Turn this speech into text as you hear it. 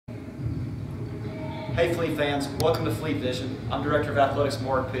Hey Fleet fans, welcome to Fleet Vision. I'm Director of Athletics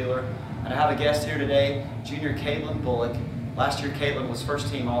Morg Peeler, and I have a guest here today, junior Caitlin Bullock. Last year Caitlin was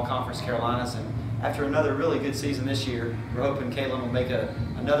first team All-Conference Carolinas, and after another really good season this year, we're hoping Caitlin will make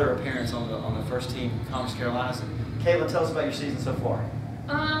another appearance on the first team Conference Carolinas. And Caitlin, tell us about your season so far.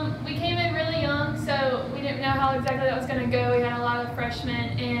 We came in really young, so we didn't know how exactly that was going to go. We had a lot of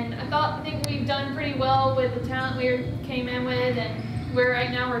freshmen, and I think we've done pretty well with the talent we came in with, and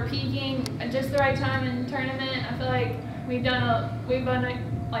right now we're peaking at just the right time in the tournament. I feel like we've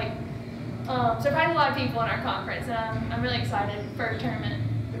surprised a lot of people in our conference, and I'm really excited for our tournament.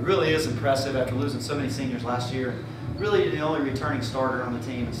 It really is impressive after losing so many seniors last year. Really, the only returning starter on the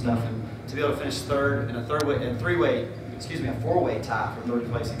team and stuff, and to be able to finish third in a four-way tie for third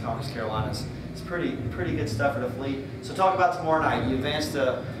place in Conference Carolinas, it's pretty good stuff for the Fleet. So talk about tomorrow night. You advanced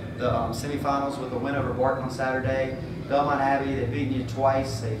to the semifinals with a win over Barton on Saturday. Belmont Abbey, they've beaten you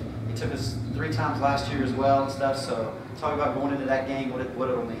twice. They took us 3 times last year as well and stuff. So talk about going into that game, what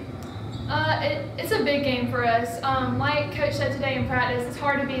it'll mean. It's a big game for us. Like Coach said today in practice, it's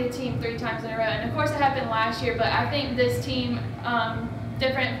hard to beat a team 3 times in a row. And of course it happened last year, but I think this team,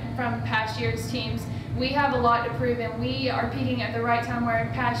 different from past year's teams, we have a lot to prove, and we are peaking at the right time, where in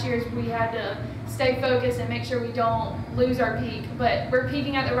past years we had to stay focused and make sure we don't lose our peak. But we're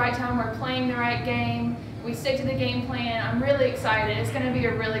peaking at the right time, we're playing the right game, we stick to the game plan. I'm really excited. It's going to be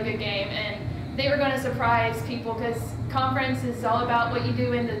a really good game, and they were going to surprise people, because conference is all about what you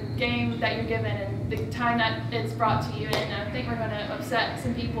do in the game that you're given and the time that it's brought to you, and I think we're going to upset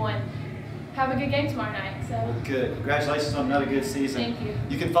some people and have a good game tomorrow night. So good. Congratulations on another good season. Thank you.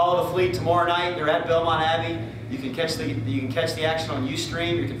 You can follow the Fleet tomorrow night. They're at Belmont Abbey. You can catch the action on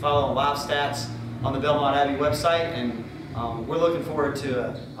Ustream. You can follow live stats on the Belmont Abbey website, and we're looking forward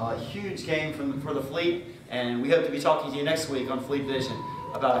to a huge game for the Fleet, and we hope to be talking to you next week on Fleet Vision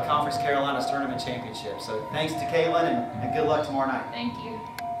about a Conference Carolinas Tournament Championship. So thanks to Caitlin, and good luck tomorrow night. Thank you.